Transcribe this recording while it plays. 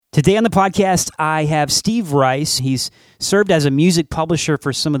Today on the podcast, I have Steve Rice. He's served as a music publisher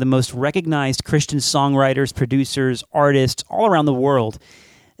for some of the most recognized Christian songwriters, producers, artists all around the world.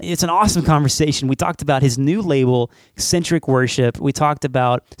 It's an awesome conversation. We talked about his new label, Centric Worship. We talked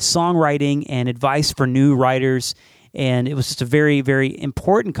about songwriting and advice for new writers, and it was just a very, very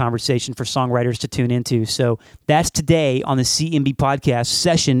important conversation for songwriters to tune into. So that's today on the CMB podcast,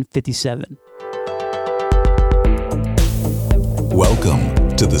 session 57. Welcome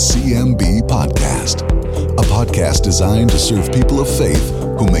to the CMB Podcast, a podcast designed to serve people of faith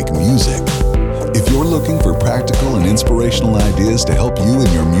who make music. If you're looking for practical and inspirational ideas to help you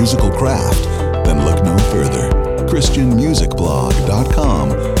in your musical craft, then look no further.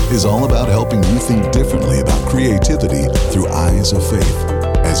 ChristianMusicBlog.com is all about helping you think differently about creativity through eyes of faith,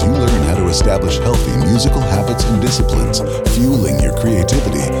 as you learn how to establish healthy musical habits and disciplines, fueling your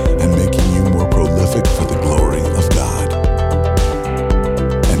creativity and making you more prolific for the glory of God.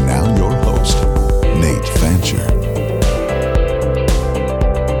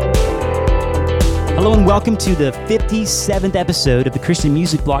 Hello and welcome to the 57th episode of the Christian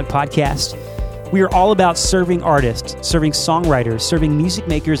Music Blog podcast. We are all about serving artists, serving songwriters, serving music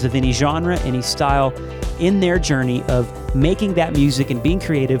makers of any genre, any style, in their journey of making that music and being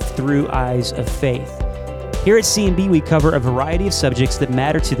creative through eyes of faith. Here at CMB, we cover a variety of subjects that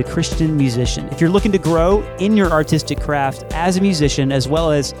matter to the Christian musician. If you're looking to grow in your artistic craft as a musician, as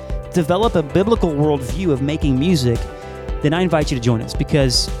well as develop a biblical worldview of making music, then I invite you to join us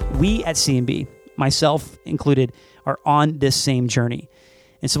because we at CMB, myself included, are on this same journey.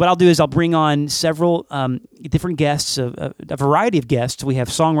 And so what I'll do is I'll bring on several different guests, a variety of guests. We have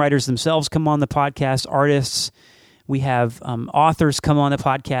songwriters themselves come on the podcast, artists. We have authors come on the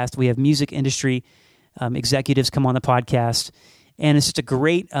podcast. We have music industry executives come on the podcast. And it's just a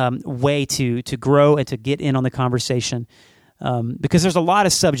great way to grow and to get in on the conversation because there's a lot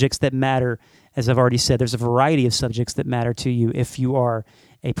of subjects that matter. As I've already said, there's a variety of subjects that matter to you if you are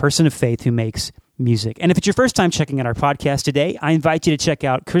a person of faith who makes music. And if it's your first time checking out our podcast today, I invite you to check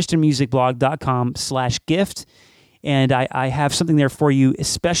out ChristianMusicBlog.com/gift. And I have something there for you,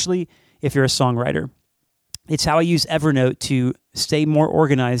 especially if you're a songwriter. It's how I use Evernote to stay more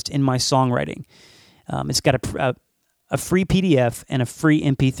organized in my songwriting. It's got a free PDF and a free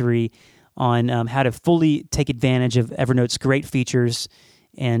MP3 on how to fully take advantage of Evernote's great features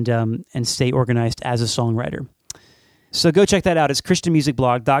and stay organized as a songwriter. So go check that out. It's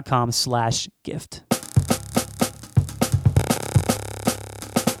ChristianMusicBlog.com/gift.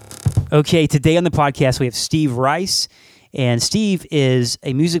 Okay, today on the podcast, we have Steve Rice. And Steve is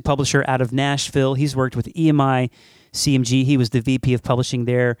a music publisher out of Nashville. He's worked with EMI, CMG. He was the VP of publishing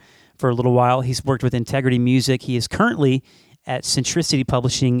there for a little while. He's worked with Integrity Music. He is currently at Centricity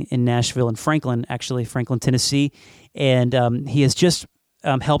Publishing in Nashville and Franklin, Tennessee. And he has just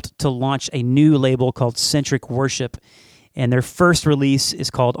helped to launch a new label called Centric Worship. And their first release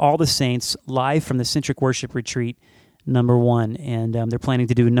is called All the Saints, live from the Centric Worship Retreat, #1. And they're planning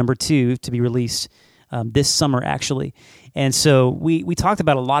to do #2 to be released this summer, actually. And so we talked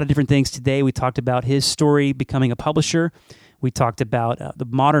about a lot of different things today. We talked about his story becoming a publisher. We talked about the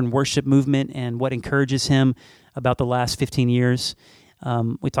modern worship movement and what encourages him about the last 15 years.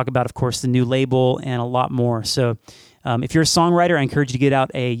 We talk about, of course, the new label and a lot more. So if you're a songwriter, I encourage you to get out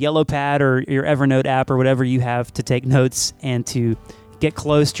a yellow pad or your Evernote app or whatever you have to take notes and to get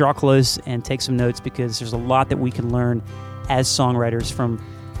close, draw close, and take some notes because there's a lot that we can learn as songwriters from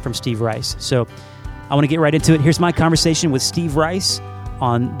Steve Rice. So I want to get right into it. Here's my conversation with Steve Rice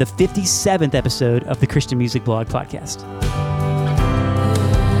on the 57th episode of the Christian Music Blog podcast.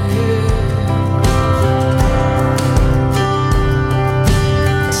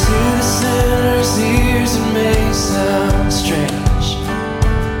 Ears it may sound strange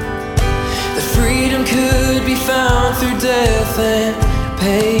that freedom could be found through death and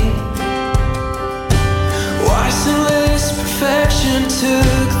pain. Why sinless perfection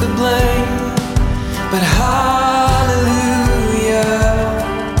took the blame, but hallelujah,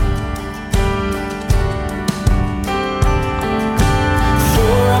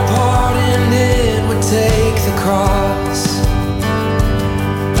 for our pardon it would take the cross.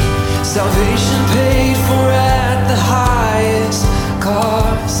 Salvation paid for at the highest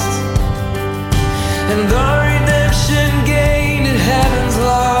cost, and the redemption gained at heaven's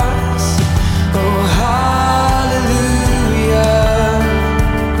loss. Oh, hallelujah.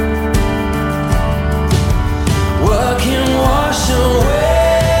 What can wash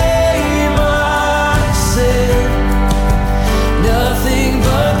away my sin? Nothing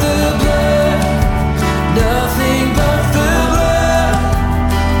but the blood, nothing but the blood.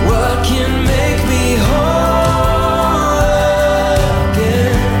 What can make me whole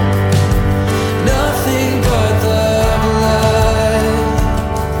again?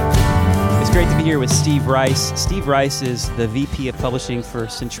 Rice. Steve Rice is the VP of Publishing for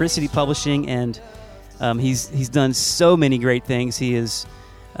Centricity Publishing, and he's done so many great things. He has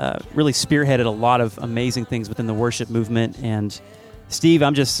really spearheaded a lot of amazing things within the worship movement. And Steve,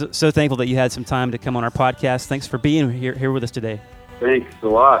 I'm just so thankful that you had some time to come on our podcast. Thanks for being here with us today. Thanks a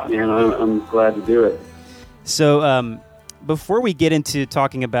lot, man. I'm glad to do it. So before we get into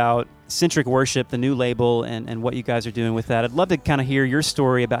talking about Centric Worship, the new label, and what you guys are doing with that, I'd love to kind of hear your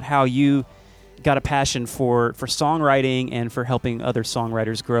story about how you got a passion for songwriting and for helping other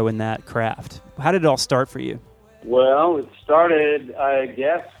songwriters grow in that craft. How did it all start for you? Well, it started, I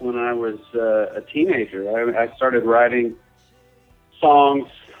guess, when I was a teenager. I started writing songs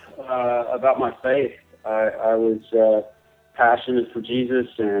about my faith. I was passionate for Jesus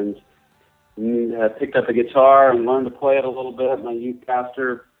and picked up a guitar and learned to play it a little bit. My youth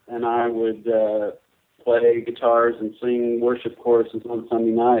pastor and I would play guitars and sing worship choruses on Sunday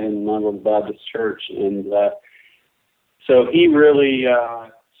night in my little Baptist church. And so he really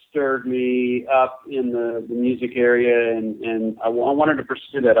stirred me up in the music area, and I wanted to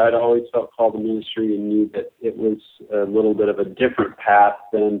pursue that. I'd always felt called to ministry and knew that it was a little bit of a different path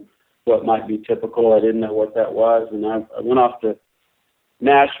than what might be typical. I didn't know what that was, and I went off to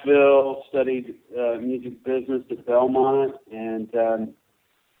Nashville, studied music business at Belmont, and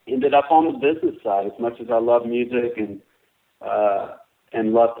ended up on the business side. As much as I love music and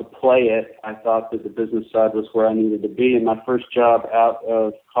love to play it, I thought that the business side was where I needed to be. And my first job out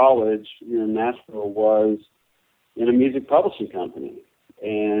of college in Nashville was in a music publishing company.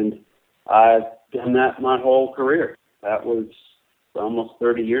 And I've done that my whole career. That was almost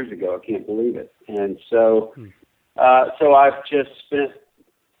 30 years ago. I can't believe it. And so I've just spent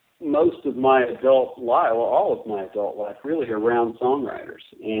most of my adult life, well, all of my adult life, really around songwriters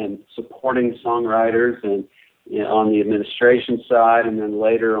and supporting songwriters, and on the administration side, and then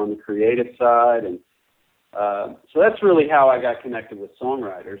later on the creative side. And so that's really how I got connected with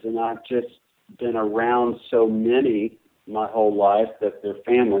songwriters. And I've just been around so many my whole life that they're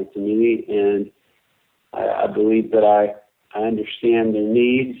family to me, and I believe that I understand their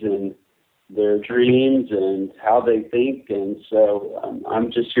needs and their dreams and how they think, and so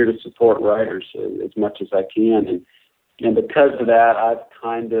I'm just here to support writers as much as I can, and because of that, I've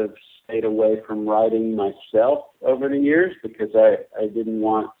kind of stayed away from writing myself over the years, because I didn't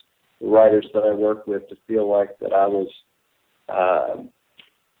want the writers that I work with to feel like that I was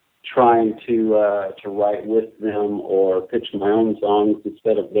trying to write with them or pitch my own songs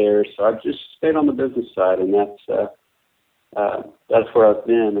instead of theirs. So I've just stayed on the business side, and that's where I've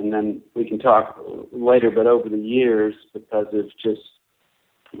been. And then we can talk later, but over the years, because of just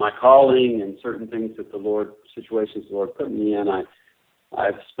my calling and certain things that situations the Lord put me in,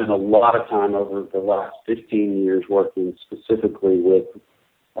 I've spent a lot of time over the last 15 years working specifically with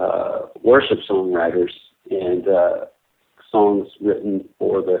worship songwriters and songs written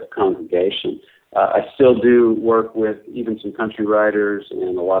for the congregation. I still do work with even some country writers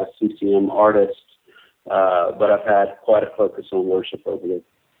and a lot of CCM artists, but I've had quite a focus on worship over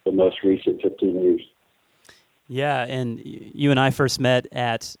the most recent 15 years. Yeah, and you and I first met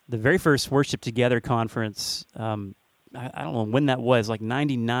at the very first Worship Together conference. I don't know when that was, like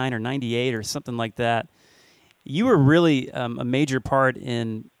 99 or 98 or something like that. You were really a major part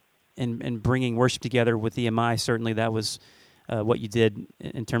in bringing worship together with EMI. Certainly that was what you did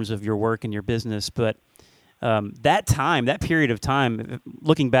in terms of your work and your business. But that period of time,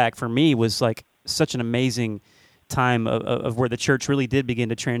 looking back for me, was like such an amazing time of where the church really did begin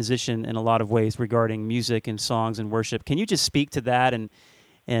to transition in a lot of ways regarding music and songs and worship. Can you just speak to that? And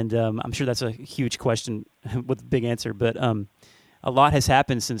I'm sure that's a huge question with a big answer, but a lot has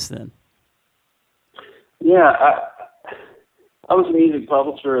happened since then. Yeah, I was a music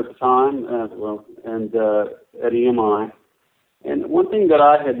publisher at the time, at EMI, and one thing that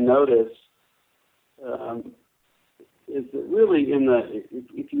I had noticed is that really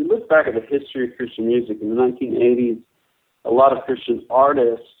if you look back at the history of Christian music in the 1980s, a lot of Christian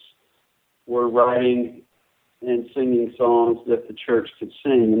artists were writing and singing songs that the church could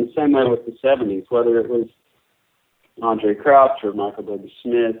sing. In the same way with the 70s, whether it was Andre Crouch or Michael W.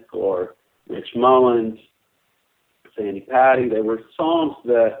 Smith or Rich Mullins, Sandy Patty, they were songs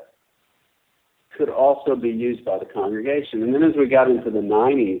that could also be used by the congregation. And then as we got into the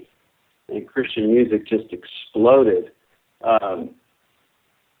 90s and Christian music just exploded,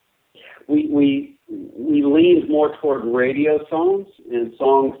 we leaned more toward radio songs and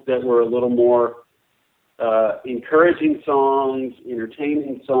songs that were a little more encouraging songs,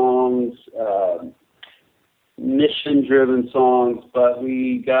 entertaining songs, mission-driven songs, but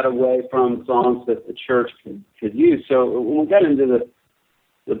we got away from songs that the church could use. So when we got into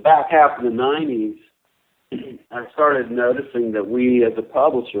the back half of the 90s, I started noticing that we as a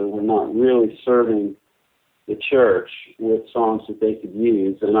publisher were not really serving the church with songs that they could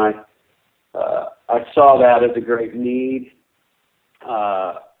use. And I saw that as a great need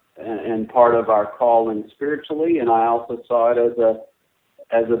and part of our calling spiritually, and I also saw it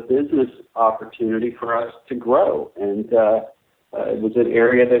as a business opportunity for us to grow. And it was an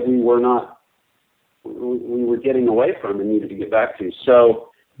area that we were getting away from and needed to get back to. So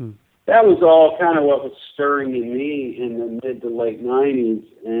that was all kind of what was stirring in me in the mid to late 90s,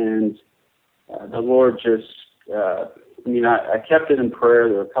 and the Lord just, I kept it in prayer.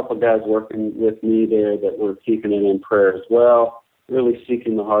 There were a couple of guys working with me there that were keeping it in prayer as well, really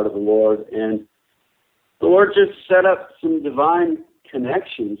seeking the heart of the Lord. And the Lord just set up some divine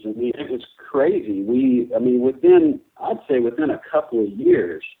connections. I mean, it was crazy. Within a couple of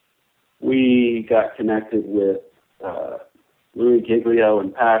years, we got connected with Louis Giglio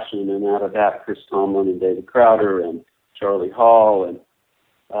and Passion, and out of that, Chris Tomlin and David Crowder and Charlie Hall,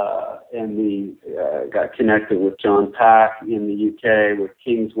 and we got connected with John Pack in the UK with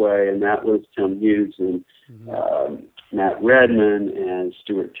Kingsway, and that was Tim Hughes and Matt Redman and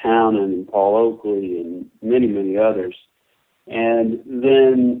Stuart Townend and Paul Oakley and many, many others. And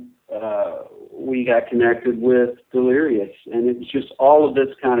then we got connected with Delirious, and it was just all of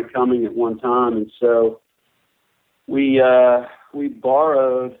this kind of coming at one time. And so we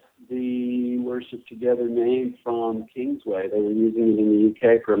borrowed the Worship Together name from Kingsway. They were using it in the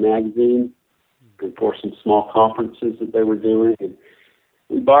UK for a magazine and for some small conferences that they were doing. And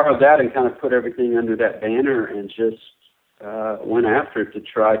we borrowed that and kind of put everything under that banner and just went after it to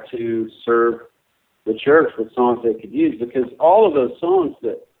try to serve the church with songs they could use, because all of those songs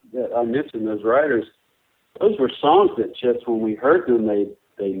that I mentioned, those writers, those were songs that just when we heard them,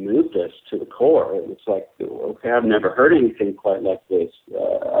 they moved us to the core. It was like, okay, I've never heard anything quite like this.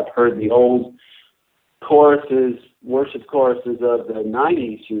 I've heard the old choruses, worship choruses of the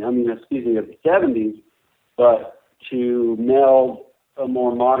 90s, of the 70s, but to meld a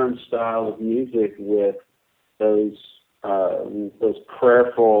more modern style of music with those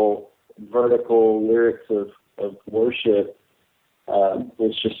prayerful, vertical lyrics of worship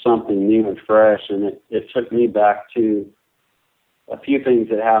was just something new and fresh, and it took me back to a few things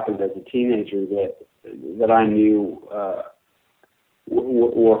that happened as a teenager that I knew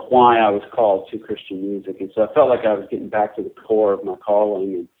were why I was called to Christian music. And so I felt like I was getting back to the core of my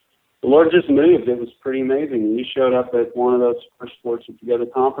calling. And the Lord just moved. It was pretty amazing. You showed up at one of those first Worship Together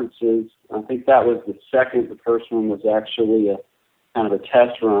conferences. I think that was the second. The first one was actually a kind of a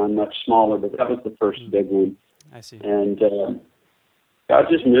test run, much smaller, but that was the first big one. I see. And God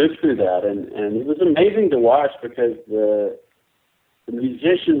just moved through that. And it was amazing to watch, because the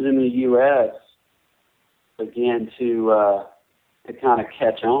musicians in the U.S. began to kind of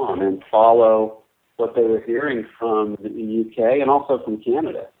catch on and follow what they were hearing from the UK and also from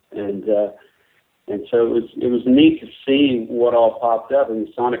Canada, and so it was neat to see what all popped up. And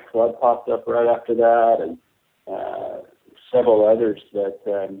the Sonic Club popped up right after that, and several others that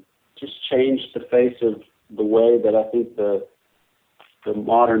just changed the face of the way that I think the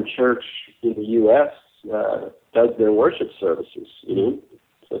modern church in the U.S. Does their worship services, So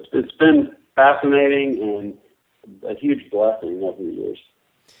it's been fascinating and a huge blessing over the years.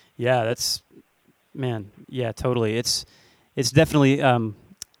 Yeah, totally. It's definitely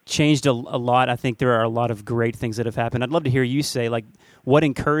changed a lot. I think there are a lot of great things that have happened. I'd love to hear you say, like, what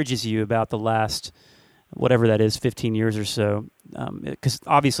encourages you about the last, whatever that is, 15 years or so, because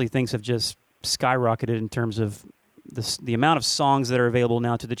obviously things have just skyrocketed in terms of the amount of songs that are available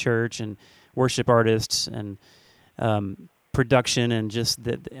now to the church and worship artists and production, and just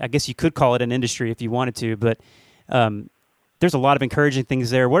I guess you could call it an industry if you wanted to, but there's a lot of encouraging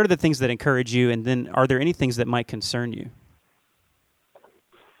things there. What are the things that encourage you, and then are there any things that might concern you?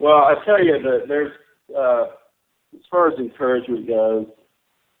 Well, I tell you that there's, as far as encouragement goes,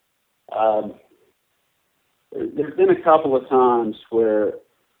 there's been a couple of times where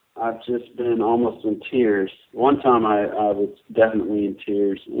I've just been almost in tears. One time I was definitely in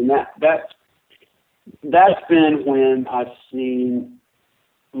tears, and that's been when I've seen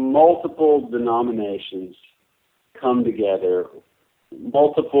multiple denominations come together,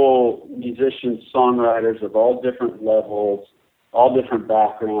 multiple musicians, songwriters of all different levels, all different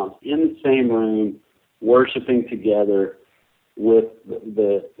backgrounds, in the same room, worshiping together with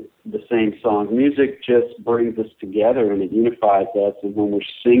the same song. Music just brings us together and it unifies us, and when we're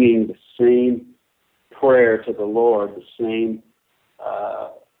singing the same prayer to the Lord, the same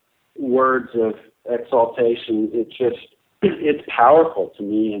words of exaltation, it's powerful to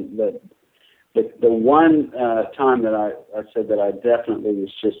me. And that the one time that I said that I definitely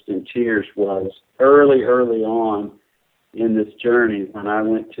was just in tears was early on in this journey when I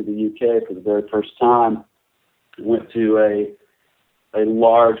went to the UK for the very first time. I went to a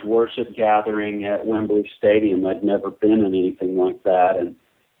large worship gathering at Wembley Stadium. I'd never been in anything like that, and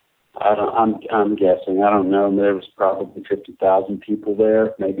I'm guessing, I don't know, there was probably 50,000 people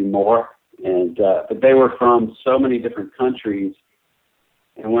there, maybe more, and but they were from so many different countries.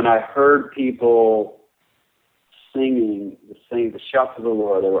 And when I heard people singing the Shout to the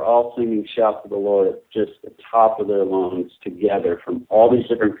Lord, they were all singing Shout to the Lord at just the top of their lungs together from all these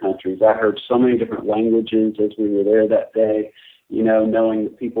different countries. I heard so many different languages as we were there that day, knowing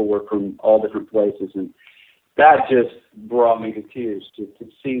that people were from all different places. And that just brought me to tears to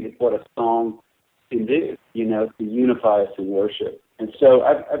see what a song can do, to unify us in worship. And so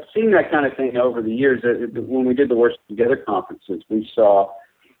I've seen that kind of thing over the years. When we did the Worship Together conferences, we saw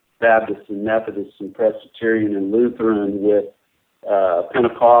Baptist and Methodist and Presbyterian and Lutheran with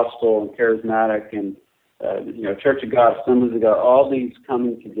Pentecostal and Charismatic and Church of God, Assemblies of God, all these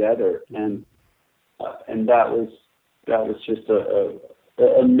coming together, and that was just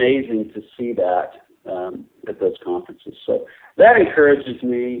amazing to see that at those conferences. So that encourages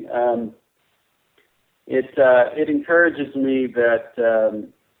me. It encourages me that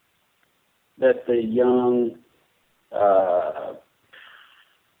the young.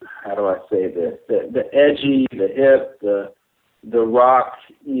 How do I say this? The edgy, the hip, the rock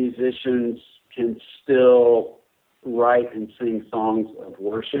musicians can still write and sing songs of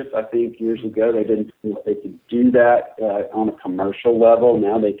worship. I think years ago they didn't think they could do that on a commercial level.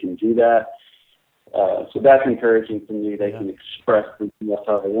 Now they can do that. So that's encouraging to me. They can express themselves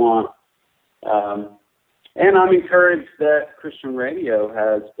how they want. And I'm encouraged that Christian radio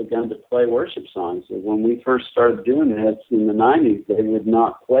has begun to play worship songs. So when we first started doing this in the 90s, they would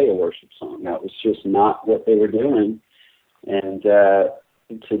not play a worship song. That was just not what they were doing. And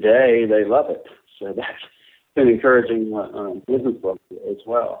today they love it. So that's been encouraging business as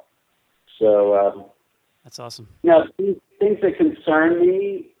well. So that's awesome. Now, things that concern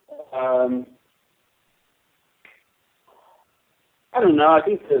me, I don't know. I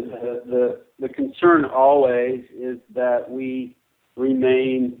think the concern always is that we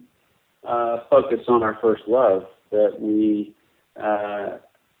remain focused on our first love, that we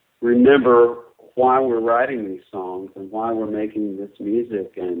remember why we're writing these songs and why we're making this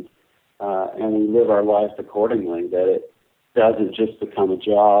music, and we live our life accordingly, that it doesn't just become a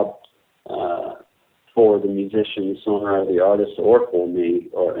job for the musician, the songwriter, the artist, or for me,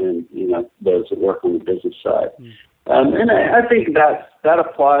 and those that work on the business side. And I think that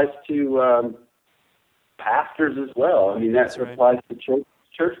applies to pastors as well. I mean, that applies to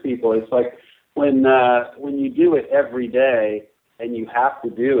church people. It's like when you do it every day and you have to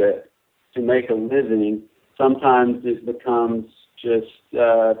do it to make a living, sometimes it becomes just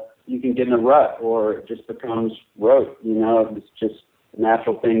you can get in a rut, or it just becomes rote. It's just a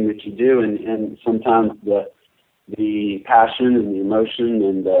natural thing that you do, and sometimes the passion and the emotion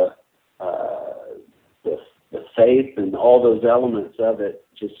and the faith and all those elements of it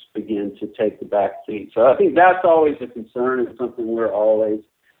just begin to take the back seat. So I think that's always a concern. It's something we're always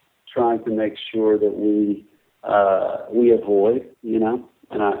trying to make sure that we avoid,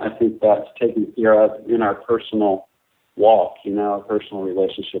 and I think that's taken care of in our personal walk, our personal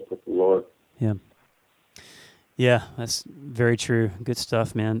relationship with the Lord. Yeah, that's very true. Good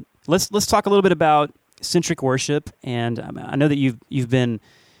stuff, man. Let's talk a little bit about Centric Worship, and I know that you've been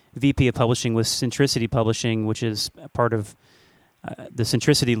VP of Publishing with Centricity Publishing, which is part of the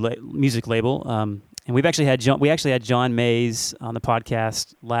Centricity music label. And we actually had John Mays on the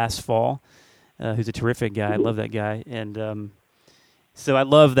podcast last fall, who's a terrific guy. I love that guy, and so I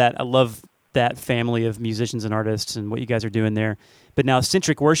love that family of musicians and artists and what you guys are doing there. But now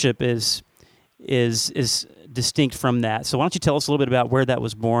Centric Worship is distinct from that. So why don't you tell us a little bit about where that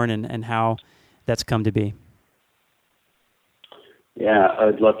was born and how that's come to be? Yeah,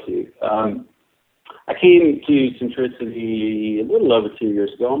 I'd love to. I came to Centricity a little over 2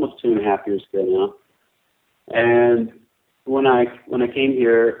 years ago, almost 2.5 years ago now. And when I came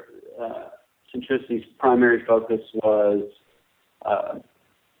here, Centricity's primary focus was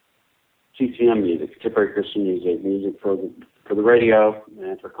CCM music, contemporary Christian music for the radio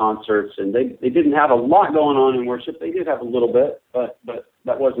and for concerts. And they didn't have a lot going on in worship. They did have a little bit, but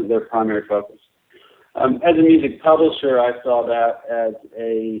that wasn't their primary focus. As a music publisher, I saw that as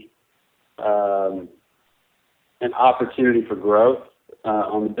an opportunity for growth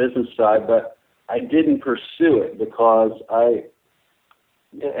on the business side, but I didn't pursue it because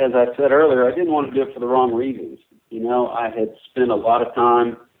as I said earlier, I didn't want to do it for the wrong reasons. I had spent a lot of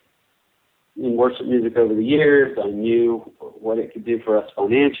time in worship music over the years. I knew what it could do for us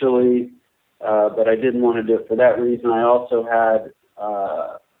financially, but I didn't want to do it for that reason. I also had,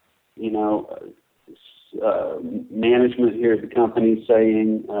 management here at the company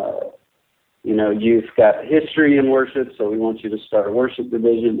saying, you've got history in worship, so we want you to start a worship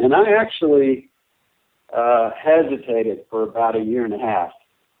division. And I actually hesitated for about a year and a half.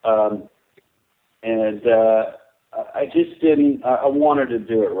 I just didn't, I wanted to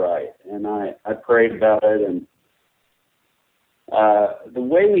do it right. And I prayed about it. And the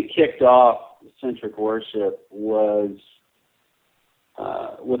way we kicked off Centric Worship was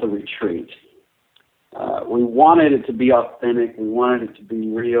with a retreat. We wanted it to be authentic. We wanted it to be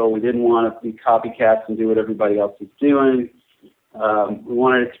real. We didn't want to be copycats and do what everybody else is doing. We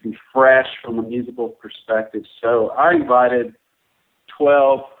wanted it to be fresh from a musical perspective. So I invited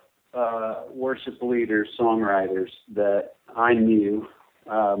 12 worship leaders, songwriters that I knew,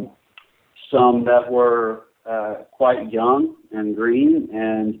 some that were quite young and green,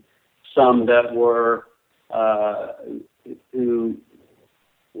 and some that were who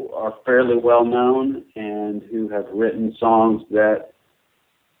are fairly well known and who have written songs that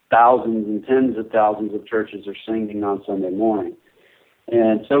thousands and tens of thousands of churches are singing on Sunday morning.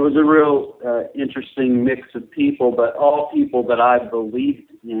 And so it was a real interesting mix of people, but all people that I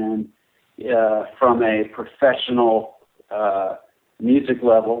believed in from a professional music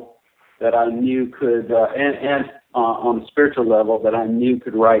level that I knew could, and on a spiritual level that I knew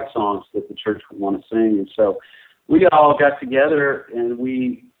could write songs that the church would want to sing. And so we all got together and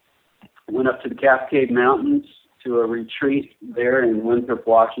we went up to the Cascade Mountains to a retreat there in Winthrop,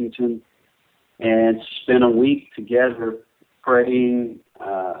 Washington, and spent a week together praying,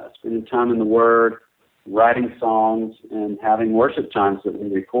 spending time in the Word, writing songs, and having worship times that we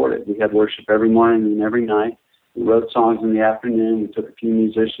recorded. We had worship every morning and every night. We wrote songs in the afternoon. We took a few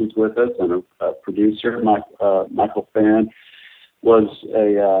musicians with us and a producer, Michael Fan,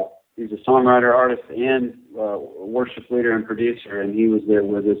 he's a songwriter, artist, and worship leader and producer, and he was there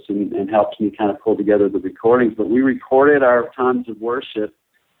with us and helped me kind of pull together the recordings. But we recorded our times of worship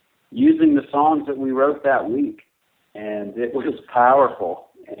using the songs that we wrote that week, and it was powerful.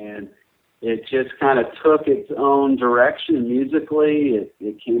 And it just kind of took its own direction musically.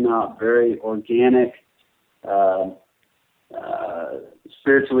 It came out very organic.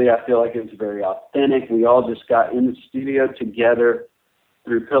 Spiritually, I feel like it was very authentic. We all just got in the studio together,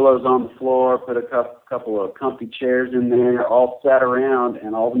 threw pillows on the floor, put a couple of comfy chairs in there, all sat around,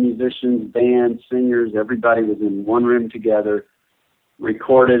 and all the musicians, bands, singers, everybody was in one room together,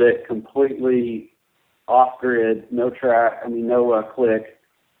 recorded it completely off-grid, no click.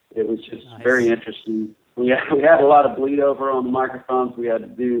 It was just nice. Very interesting. We had a lot of bleed over on the microphones. We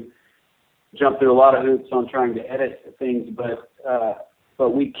had to jump through a lot of hoops on trying to edit things,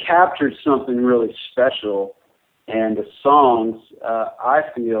 but we captured something really special. And the songs, I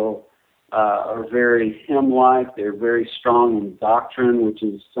feel, are very hymn-like. They're very strong in doctrine, which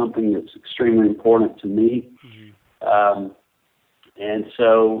is something that's extremely important to me. Mm-hmm. And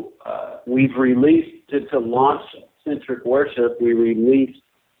so we've released, to launch Centric Worship, we released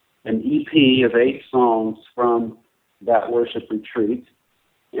an EP of 8 songs from that worship retreat.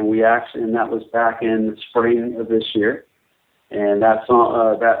 And that was back in the spring of this year. And that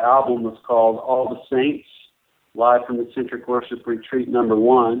album was called All the Saints, live from the Centric Worship Retreat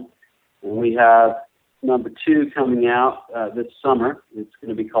 #1. And we have #2 coming out this summer. It's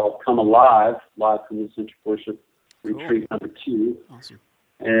going to be called Come Alive, live from the Centric Worship Retreat #2. Awesome.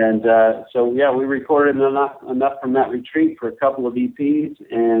 And we recorded enough from that retreat for a couple of EPs,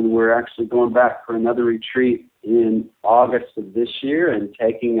 and we're actually going back for another retreat in August of this year and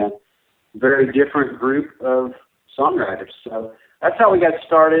taking a very different group of songwriters. So that's how we got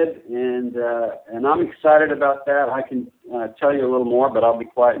started, and I'm excited about that. I can tell you a little more, but I'll be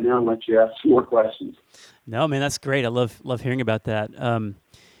quiet now and let you ask some more questions. No, man, that's great. I love hearing about that.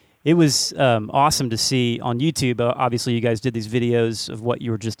 It was awesome to see on YouTube. Obviously, you guys did these videos of what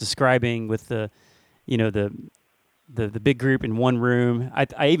you were just describing with the big group in one room.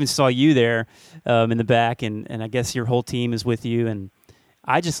 I even saw you there in the back, and I guess your whole team is with you, and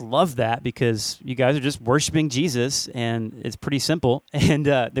I just love that because you guys are just worshiping Jesus, and it's pretty simple. And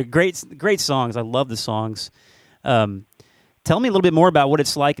they're great songs. I love the songs. Tell me a little bit more about what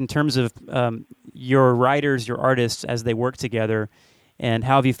it's like in terms of your writers, your artists, as they work together, and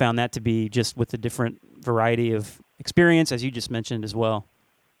how have you found that to be just with the different variety of experience, as you just mentioned as well?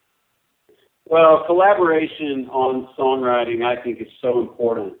 Well, collaboration on songwriting, I think, is so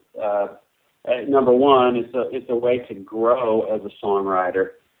important. Number one, it's a way to grow as a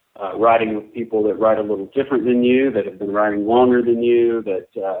songwriter. writing with people that write a little different than you, that have been writing longer than you, that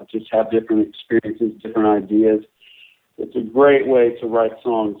just have different experiences, different ideas. It's a great way to write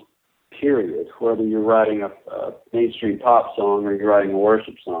songs, period, whether you're writing a mainstream pop song or you're writing a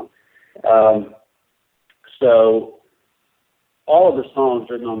worship song. So all of the songs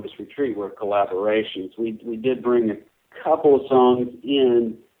written on this retreat were collaborations. We did bring a couple of songs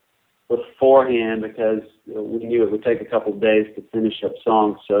in beforehand because we knew it would take a couple of days to finish up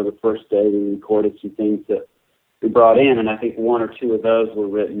songs. So the first day we recorded some things that we brought in, and I think one or two of those were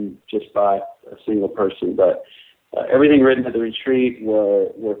written just by a single person. But everything written at the retreat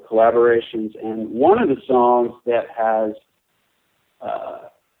were collaborations. And one of the songs that has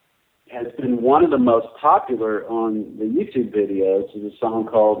been one of the most popular on the YouTube videos is a song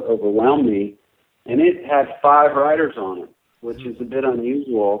called "Overwhelm Me," and it had 5 writers on it, which is a bit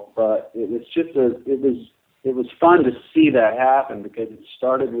unusual, but it was fun to see that happen because it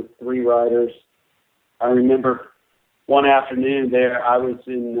started with 3 writers. I remember one afternoon there, I was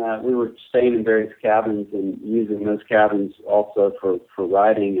we were staying in various cabins and using those cabins also for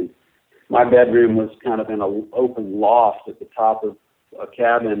writing, and my bedroom was kind of in an open loft at the top of a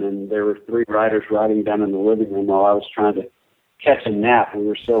cabin, and there were 3 writers writing down in the living room while I was trying to catch a nap. We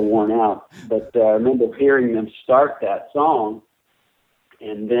were so worn out. But I remember hearing them start that song,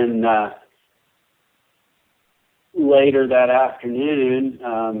 and then later that afternoon,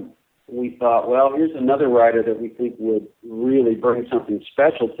 we thought, well, here's another writer that we think would really bring something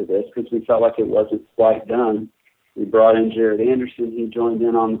special to this, because we felt like it wasn't quite done. We brought in Jared Anderson. He joined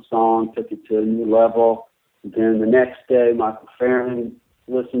in on the song, took it to a new level. Then the next day, Michael Farron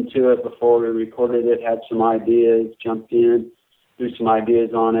listened to it before we recorded it, had some ideas, jumped in, threw some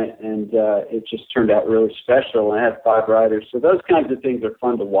ideas on it, and it just turned out really special. And I had 5 writers. So those kinds of things are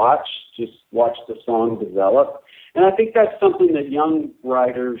fun to watch, just watch the song develop. And I think that's something that young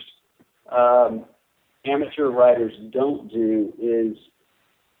writers, amateur writers don't do, is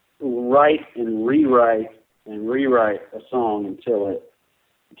write and rewrite a song until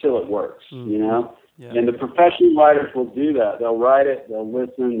it works, you know? Yeah. And the professional writers will do that. They'll write it, they'll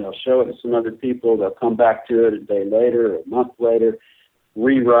listen, they'll show it to some other people, they'll come back to it a day later, a month later,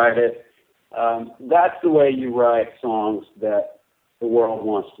 rewrite it. That's the way you write songs that the world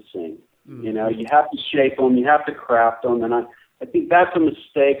wants to sing. Mm-hmm. You know, you have to shape them, you have to craft them, and I think that's a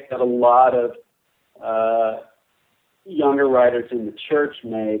mistake that a lot of younger writers in the church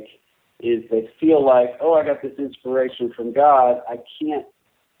make, is they feel like, oh, I got this inspiration from God, I can't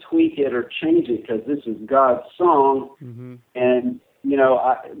tweak it or change it because this is God's song. Mm-hmm. And, you know,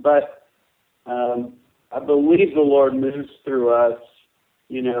 I believe the Lord moves through us,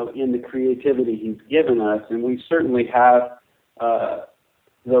 you know, in the creativity He's given us, and we certainly have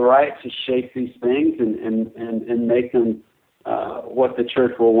the right to shape these things and make them what the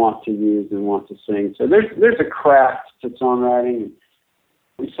church will want to use and want to sing. So there's a craft to songwriting, and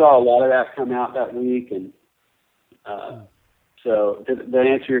we saw a lot of that come out that week, and so did that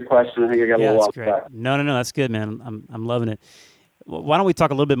answer your question? I think I got a little off track. No, that's good, man. I'm loving it. Why don't we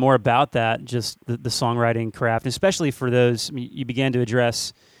talk a little bit more about that, just the songwriting craft, especially for those, I mean, you began to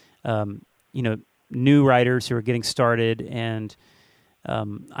address, you know, new writers who are getting started, and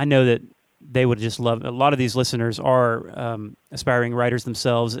I know that they would just love, a lot of these listeners are aspiring writers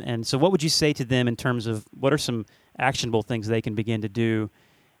themselves, and so what would you say to them in terms of what are some actionable things they can begin to do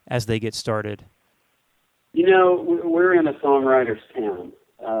as they get started? You know, we're in a songwriter's town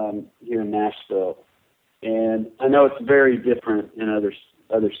here in Nashville, and I know it's very different in other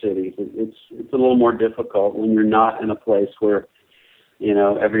cities. It's a little more difficult when you're not in a place where, you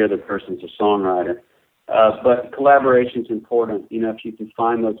know, every other person's a songwriter. But collaboration is important. You know, if you can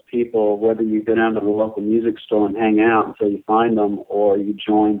find those people, whether you go down to the local music store and hang out until you find them, or you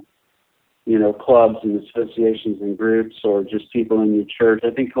join, you know, clubs and associations and groups, or just people in your church,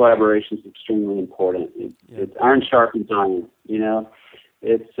 I think collaboration is extremely important. It's iron sharpens iron, you know.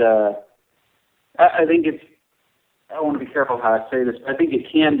 It's, I think it's, I want to be careful how I say this, but I think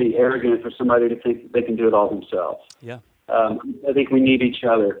it can be arrogant for somebody to think that they can do it all themselves. Yeah. I think we need each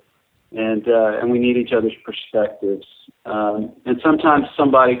other, and we need each other's perspectives. And sometimes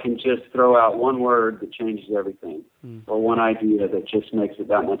somebody can just throw out one word that changes everything, or one idea that just makes it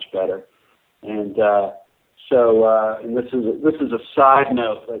that much better. And and this is a side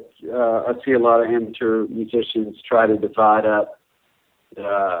note, but I see a lot of amateur musicians try to divide up.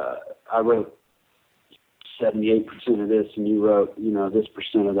 I wrote 78% of this, and you wrote, you know, this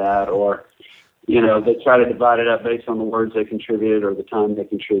percent of that, or, you know, they try to divide it up based on the words they contributed or the time they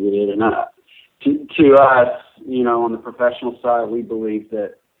contributed. And to us, you know, on the professional side, we believe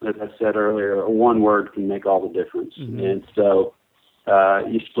that, as I said earlier, one word can make all the difference. Mm-hmm. And so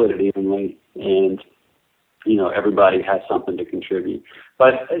you split it evenly, and everybody has something to contribute.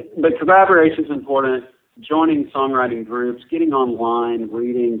 But collaboration is important. Joining songwriting groups, getting online,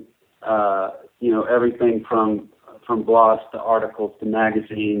 reading, everything from blogs to articles to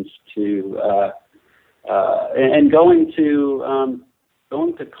magazines to and going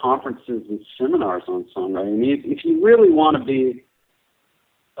to conferences and seminars on songwriting. I mean, if you really want to be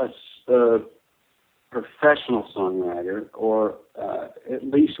a professional songwriter, or at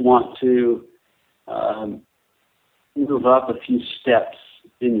least want to move up a few steps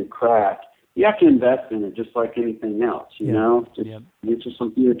in your craft, you have to invest in it just like anything else, you know?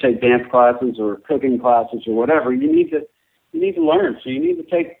 You take dance classes or cooking classes or whatever. You need to learn. So you need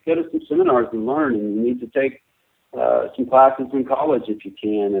to go to some seminars and learn, and you need to take some classes in college if you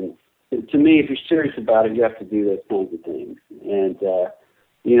can. And to me, if you're serious about it, you have to do those kinds of things. And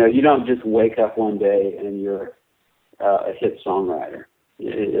you don't just wake up one day and you're a hit songwriter.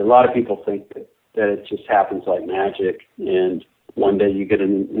 A lot of people think that it just happens like magic, and one day you get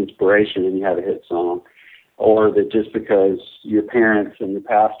an inspiration and you have a hit song, or that just because your parents and your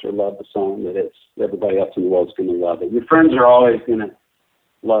pastor love the song that everybody else in the world's going to love it. Your friends are always going to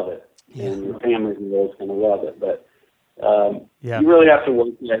love it, and your family's in the world's going to love it. But you really have to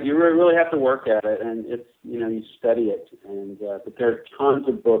work at it. You really have to work at it, and it's you study it. And but there are tons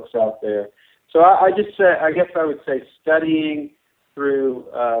of books out there. So I guess I would say studying through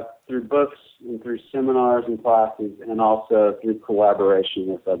books and through seminars and classes, and also through collaboration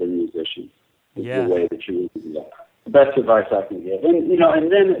with other musicians is the way that you need to do that. The best advice I can give.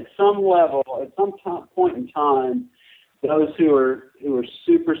 And then at some level, at some point in time, those who are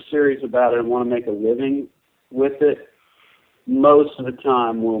super serious about it and want to make a living with it, most of the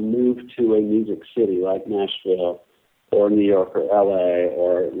time will move to a music city like Nashville or New York or LA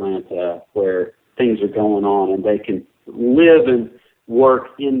or Atlanta, where things are going on and they can live and work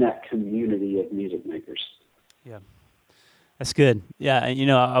in that community of music makers. Yeah, that's good. Yeah,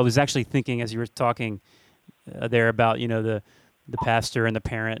 and I was actually thinking as you were talking there about the pastor and the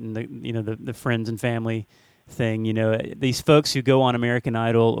parent and the friends and family thing. These folks who go on American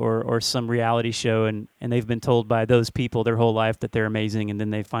Idol or some reality show and they've been told by those people their whole life that they're amazing, and then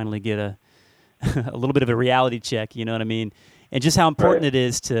they finally get a little bit of a reality check. You know what I mean? And just how important it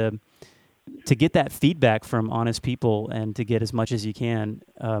is to get that feedback from honest people and to get as much as you can,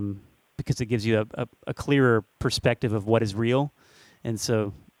 because it gives you a clearer perspective of what is real. And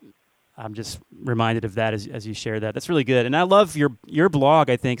so I'm just reminded of that as you share that. That's really good. And I love your blog,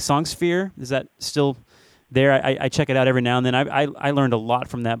 I think. Songsphere, is that still there? I check it out every now and then. I learned a lot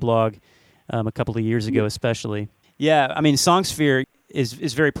from that blog a couple of years ago especially. Yeah, I mean, Songsphere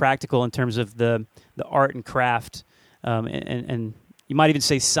is very practical in terms of the art and craft, and you might even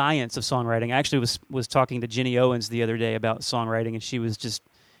say science of songwriting. I actually was talking to Jenny Owens the other day about songwriting, and she was just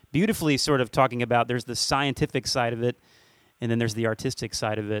beautifully sort of talking about there's the scientific side of it, and then there's the artistic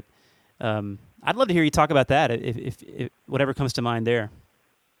side of it. I'd love to hear you talk about that, if whatever comes to mind there.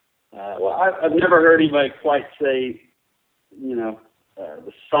 Well, I've never heard anybody quite say, the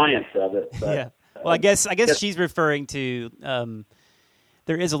science of it. But, yeah. Well, I guess she's referring to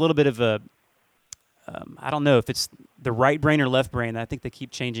there is a little bit of a I don't know if it's the right brain or left brain. I think they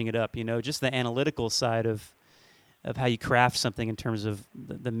keep changing it up. Just the analytical side of how you craft something in terms of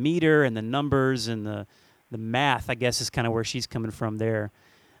the meter and the numbers and the math. I guess is kind of where she's coming from there.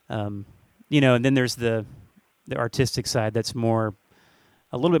 And then there's the artistic side that's a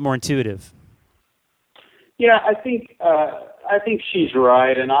little bit more intuitive. Yeah, I think she's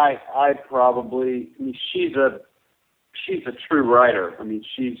right, and she's a true writer. I mean,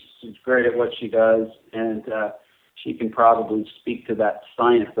 she's great at what she does, and she can probably speak to that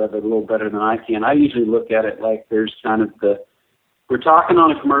science of it a little better than I can. I usually look at it like there's kind of we're talking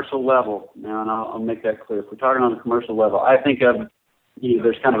on a commercial level now, and I'll make that clear. If we're talking on a commercial level, I think of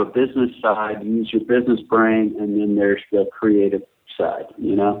there's kind of a business side. You use your business brain, and then there's the creative side.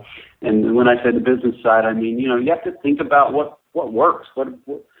 And when I say the business side, I mean you have to think about what works,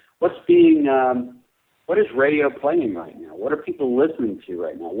 what's being what is radio playing right now? What are people listening to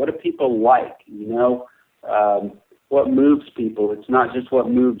right now? What do people like? What moves people? It's not just what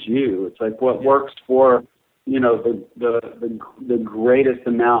moves you. It's like what works for the greatest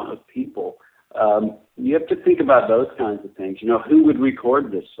amount of people. You have to think about those kinds of things. Who would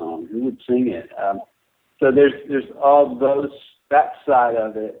record this song? Who would sing it? So there's all that side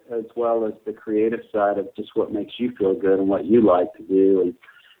of it, as well as the creative side of just what makes you feel good and what you like to do.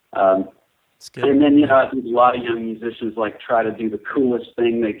 And then, I think a lot of young musicians try to do the coolest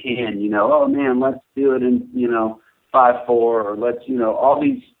thing they can. Oh man, let's do it in 5/4, or let's all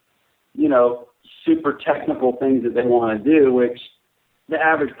these super technical things that they want to do, which the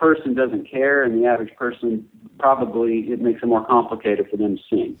average person doesn't care, and the average person probably, it makes it more complicated for them to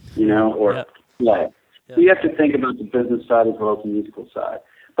sing, or play. So you have to think about the business side as well as the musical side.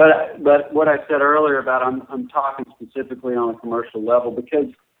 But what I said earlier about I'm talking specifically on a commercial level because,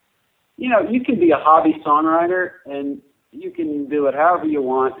 you can be a hobby songwriter and you can do it however you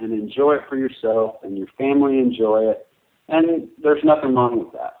want and enjoy it for yourself and your family enjoy it. And there's nothing wrong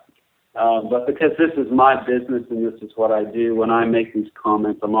with that. But because this is my business and this is what I do, when I make these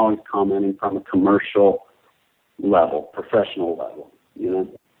comments, I'm always commenting from a commercial level, professional level,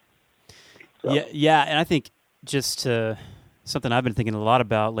 So. Yeah, and I think just something I've been thinking a lot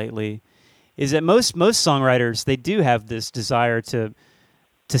about lately is that most songwriters, they do have this desire to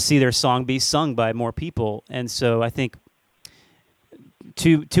see their song be sung by more people, and so I think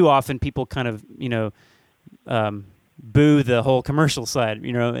too often people kind of boo the whole commercial side,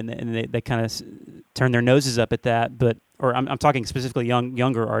 and they kind of turn their noses up at that. Or I'm talking specifically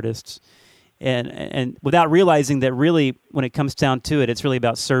younger artists, and without realizing that really when it comes down to it, it's really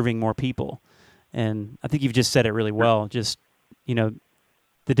about serving more people. And I think you've just said it really well. Just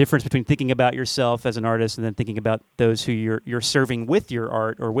the difference between thinking about yourself as an artist and then thinking about those who you're serving with your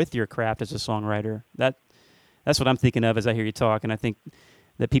art or with your craft as a songwriter. That's what I'm thinking of as I hear you talk, and I think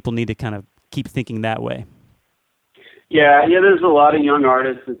that people need to kind of keep thinking that way. Yeah. There's a lot of young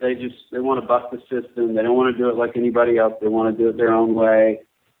artists that they want to buck the system. They don't want to do it like anybody else. They want to do it their own way.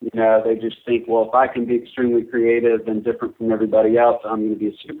 They just think, well, if I can be extremely creative and different from everybody else, I'm going to be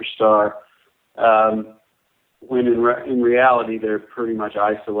a superstar. When in reality, they're pretty much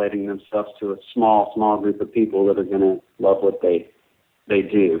isolating themselves to a small group of people that are going to love what they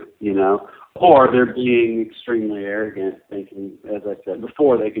do, or they're being extremely arrogant, thinking, as I said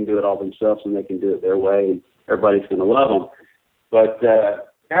before, they can do it all themselves and they can do it their way and everybody's going to love them. But there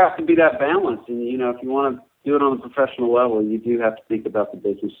has to be that balance, and if you want to do it on a professional level, you do have to think about the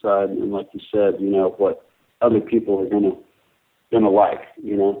business side and, like you said, what other people are going to like,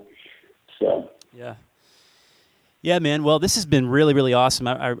 So. Yeah, man. Well, this has been really, really awesome.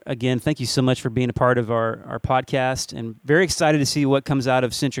 Again, thank you so much for being a part of our podcast, and very excited to see what comes out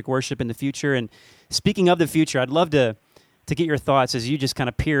of Centric Worship in the future. And speaking of the future, I'd love to get your thoughts as you just kind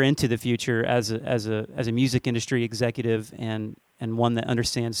of peer into the future as a music industry executive and one that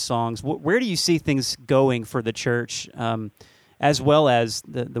understands songs. Where do you see things going for the church, as well as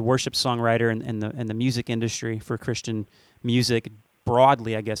the worship songwriter and the music industry for Christian music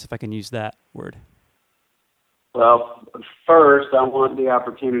broadly, I guess, if I can use that word? Well, first, I want the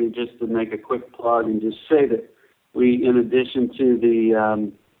opportunity just to make a quick plug and just say that we, in addition to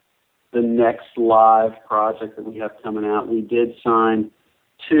the next live project that we have coming out, we did sign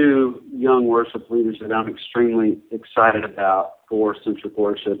 2 young worship leaders that I'm extremely excited about for Centric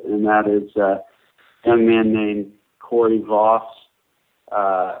Worship, and that is a young man named Corey Voss,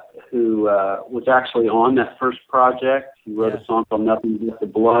 who was actually on that first project. He wrote a song called Nothing But the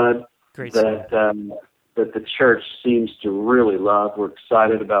Blood. Great that the church seems to really love. We're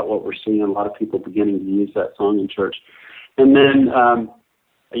excited about what we're seeing. A lot of people beginning to use that song in church. And then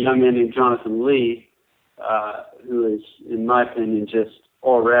a young man named Jonathan Lee, who is, in my opinion, just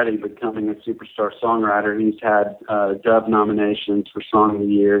already becoming a superstar songwriter. He's had Dove nominations for Song of the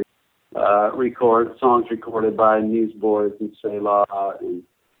Year, songs recorded by Newsboys and Selah and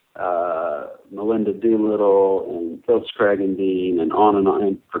Melinda Doolittle and Phil Scraggin-Dean and on,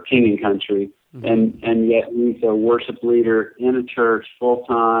 and for King and Country. Mm-hmm. And yet he's a worship leader in a church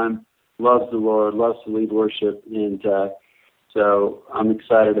full-time, loves the Lord, loves to lead worship. And so I'm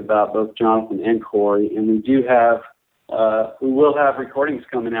excited about both Jonathan and Corey. And we will have recordings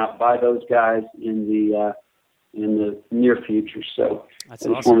coming out by those guys in the near future. So that's I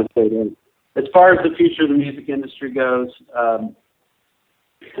just awesome. want to say that as far as the future of the music industry goes,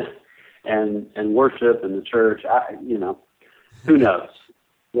 and worship and the church, who knows?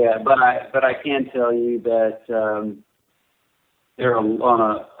 Yeah, but I can tell you that there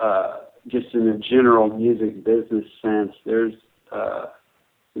on just in a general music business sense, there's the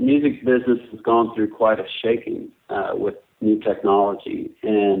music business has gone through quite a shaking with new technology,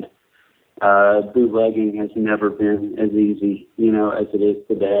 and bootlegging has never been as easy, as it is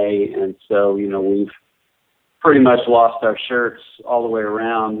today. And so, we've pretty much lost our shirts all the way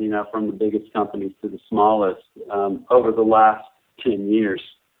around, from the biggest companies to the smallest, over the last 10 years.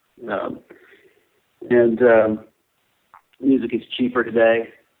 Music is cheaper today,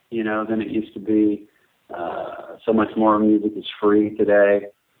 than it used to be. So much more music is free today.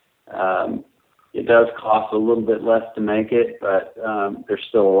 It does cost a little bit less to make it, but there's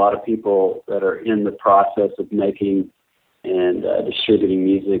still a lot of people that are in the process of making distributing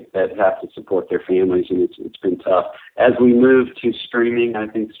music that have to support their families, and it's been tough. As we move to streaming, I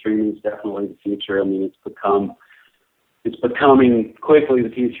think streaming is definitely the future. I mean, it's becoming quickly the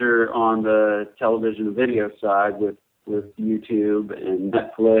future on the television and video side with YouTube and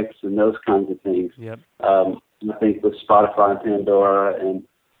Netflix and those kinds of things. Yep. I think with Spotify and Pandora and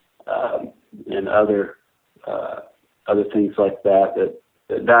other things like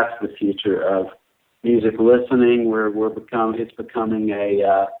that's the future of music listening, where it's becoming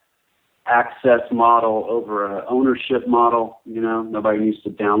a access model over an ownership model. You know, nobody needs to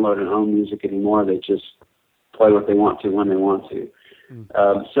download and own music anymore. They just play what they want to when they want to.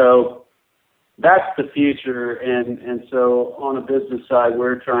 So that's the future, and so on a business side,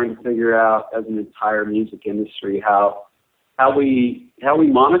 we're trying to figure out as an entire music industry how we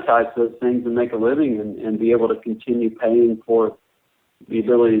monetize those things and make a living and be able to continue paying for the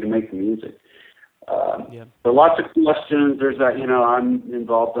ability to make the music. So lots of questions. There's that, you know, I'm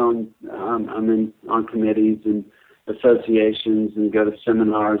involved on committees and associations and go to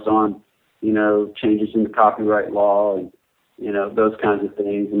seminars on, you know, changes in the copyright law and, you know, those kinds of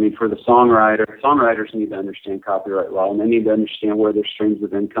things. I mean, for the songwriters need to understand copyright law, and they need to understand where their streams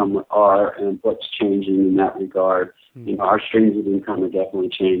of income are and what's changing in that regard. You know, our streams of income are definitely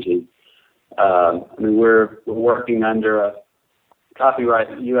changing. I mean, we're working under a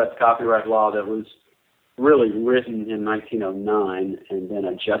U.S. copyright law that was really written in 1909 and then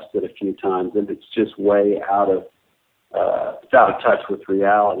adjusted a few times, and it's just way out of touch with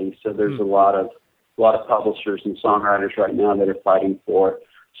reality. So there's a lot of publishers and songwriters right now that are fighting for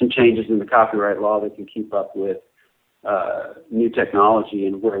some changes in the copyright law that can keep up with new technology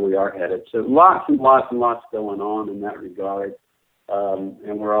and where we are headed. So lots and lots and lots going on in that regard,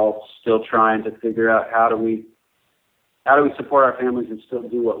 and we're all still trying to figure out how do we support our families and still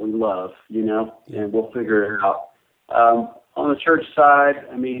do what we love, you know, and we'll figure it out. On the church side,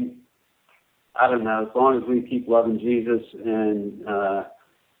 I mean, I don't know, as long as we keep loving Jesus and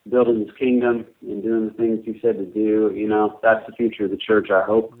building his kingdom and doing the things he said to do, you know, that's the future of the church, I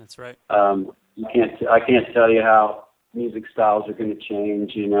hope. That's right. I can't tell you how music styles are going to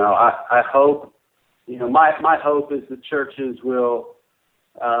change, you know. I hope, you know, my hope is the churches will,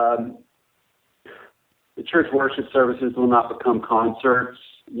 the church worship services will not become concerts,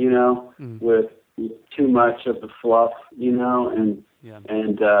 you know, with too much of the fluff, you know, and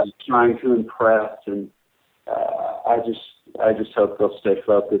trying to impress. And I just hope they'll stay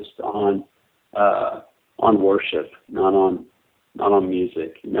focused on worship, not on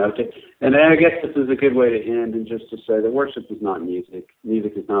music, you know. And I guess this is a good way to end, and just to say that worship is not music.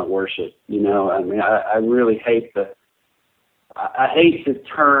 Music is not worship, you know. I mean, I really hate the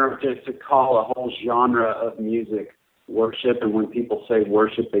term to call a whole genre of music worship, and when people say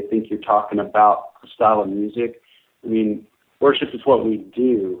worship, they think you're talking about a style of music. I mean, worship is what we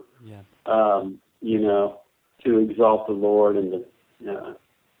do, you know, to exalt the Lord and to,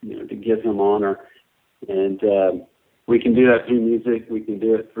 you know, to give him honor. And we can do that through music. We can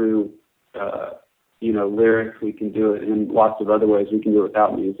do it through, you know, lyrics. We can do it in lots of other ways. We can do it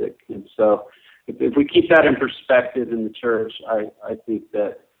without music. And so if we keep that in perspective in the church, I think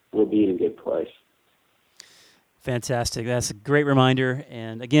that we'll be in a good place. Fantastic. That's a great reminder.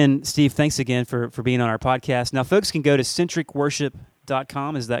 And again, Steve, thanks again for being on our podcast. Now, folks can go to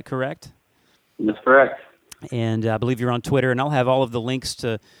centricworship.com. Is that correct? That's correct. And I believe you're on Twitter, and I'll have all of the links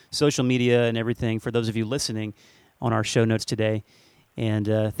to social media and everything for those of you listening on our show notes today. And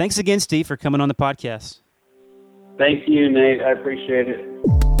thanks again, Steve, for coming on the podcast. Thank you, Nate. I appreciate it.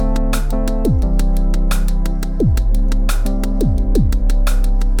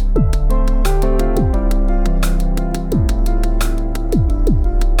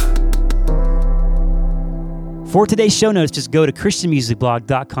 For today's show notes, just go to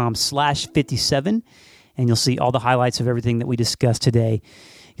christianmusicblog.com/57, and you'll see all the highlights of everything that we discussed today.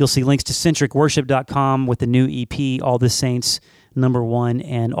 You'll see links to centricworship.com with the new EP, All the Saints #1,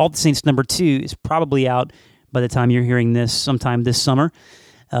 and All the Saints #2 is probably out by the time you're hearing this sometime this summer.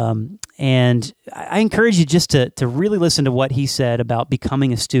 And I encourage you just to really listen to what he said about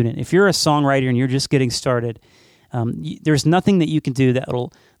becoming a student. If you're a songwriter and you're just getting started, there's nothing that you can do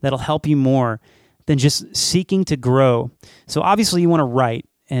that'll help you more than just seeking to grow. So obviously you want to write,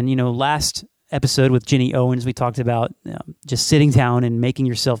 and you know, last episode with Jenny Owens, we talked about just sitting down and making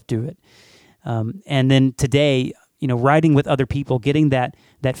yourself do it. And then today, you know, writing with other people, getting that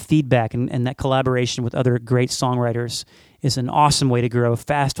feedback and that collaboration with other great songwriters is an awesome way to grow, a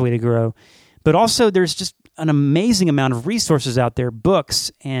fast way to grow. But also there's just an amazing amount of resources out there,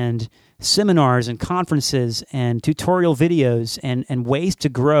 books and seminars and conferences and tutorial videos and ways to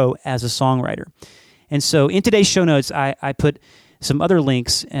grow as a songwriter. And so in today's show notes, I put some other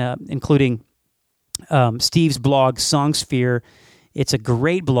links, including Steve's blog, Songsphere. It's a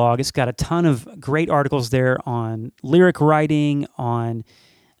great blog. It's got a ton of great articles there on lyric writing, on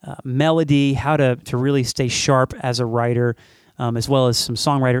melody, how to really stay sharp as a writer, as well as some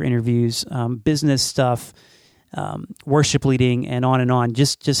songwriter interviews, business stuff, worship leading, and on and on.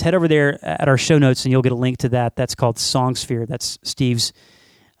 Just head over there at our show notes and you'll get a link to that. That's called Songsphere. That's Steve's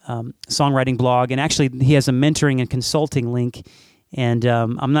songwriting blog. And actually, he has a mentoring and consulting link. And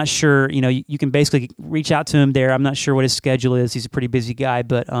I'm not sure, you can basically reach out to him there. I'm not sure what his schedule is. He's a pretty busy guy.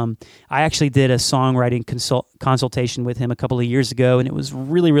 But I actually did a songwriting consultation with him a couple of years ago, and it was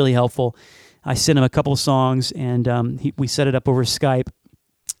really, really helpful. I sent him a couple of songs, and we set it up over Skype.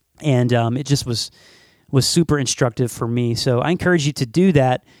 And it just was super instructive for me. So I encourage you to do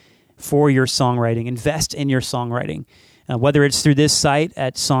that for your songwriting. Invest in your songwriting, whether it's through this site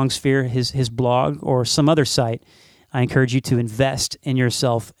at Songsphere, his blog, or some other site. I encourage you to invest in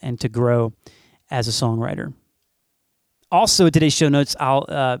yourself and to grow as a songwriter. Also, in today's show notes,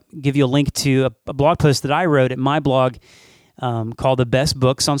 I'll give you a link to a blog post that I wrote at my blog called The Best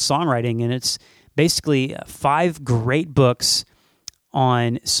Books on Songwriting. And it's basically 5 great books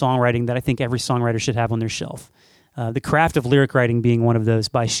on songwriting that I think every songwriter should have on their shelf. The Craft of Lyric Writing being one of those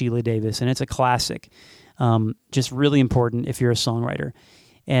by Sheila Davis. And it's a classic, just really important if you're a songwriter.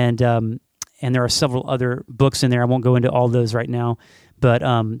 And there are several other books in there. I won't go into all those right now, but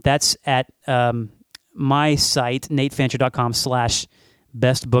that's at my site,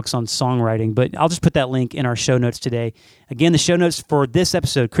 natefancher.com/best books on songwriting. But I'll just put that link in our show notes today. Again, the show notes for this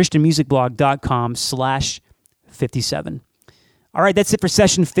episode, christianmusicblog.com/57. All right, that's it for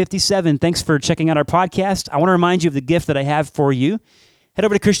session 57. Thanks for checking out our podcast. I want to remind you of the gift that I have for you. Head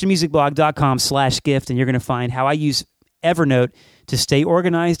over to christianmusicblog.com/gift, and you're going to find how I use Evernote to stay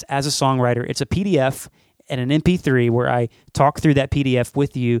organized as a songwriter. It's a PDF and an MP3 where I talk through that PDF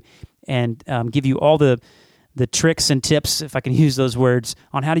with you and give you all the tricks and tips, if I can use those words,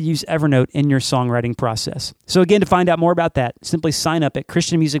 on how to use Evernote in your songwriting process. So again, to find out more about that, simply sign up at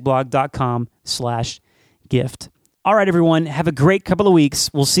christianmusicblog.com/gift. All right, everyone, have a great couple of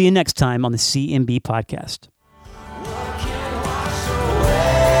weeks. We'll see you next time on the CMB podcast.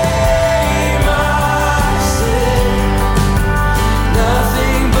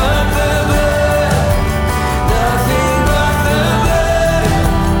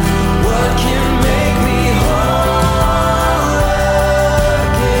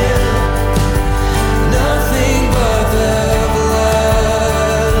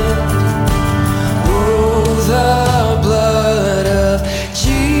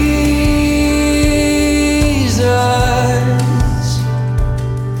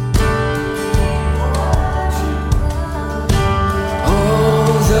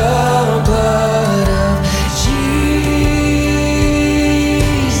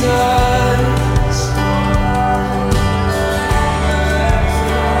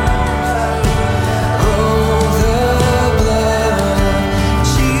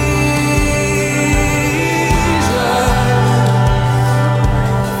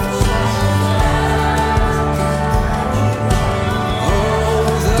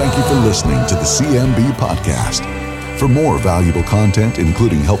 Listening to the CMB podcast. For more valuable content,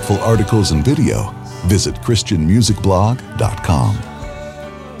 including helpful articles and video, visit christianmusicblog.com.